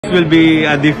will be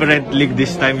a different league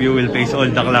this time. You will face all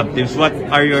the club teams. What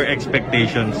are your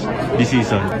expectations this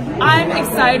season? I'm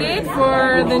excited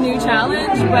for the new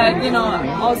challenge, but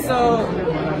also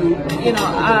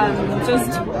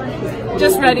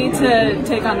just ready to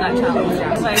take on that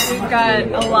challenge. Like, we've got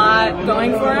a lot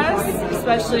going for us,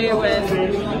 especially with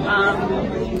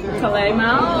Calais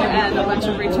Mal and a bunch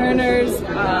of returners.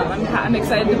 I'm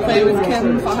excited to play with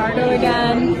Kim Fajardo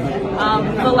again.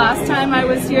 The last time I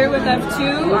was here with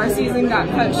F2, our season got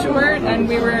cut short,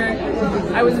 and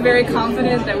I was very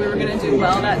confident that we were going to do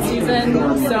well that season.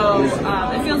 So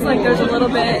it feels like there's a little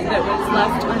bit that was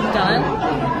left undone,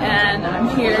 and I'm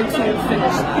here to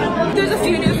finish that. There's a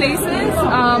few new faces,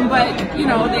 but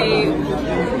they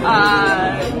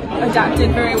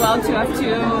adapted very well to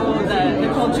F2,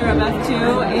 the culture of F2,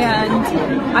 and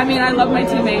I mean, I love my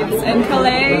teammates, and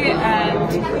Calais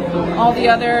and all the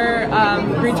other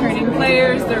returning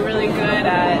players. They're really good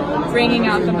at bringing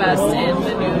out the best in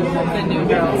the new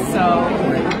girls. So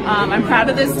I'm proud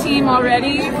of this team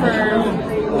already for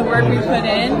the work we put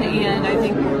in, and I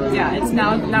think it's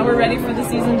now we're ready for the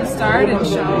season to start and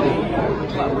show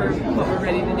what we're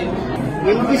ready to do.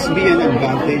 Will this be an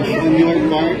advantage on your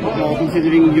part,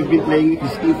 considering you've been playing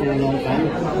this team for a long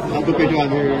time, compared to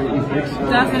other imports?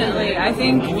 Definitely. I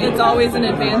think it's always an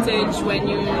advantage when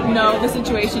you know the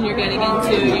situation you're getting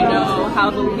into, you know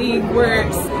how the league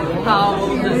works, how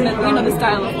the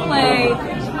style of play.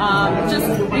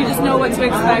 You just know what to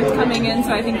expect coming in,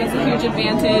 so I think that's a huge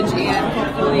advantage, and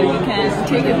hopefully we can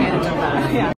take advantage of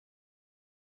that. Yeah.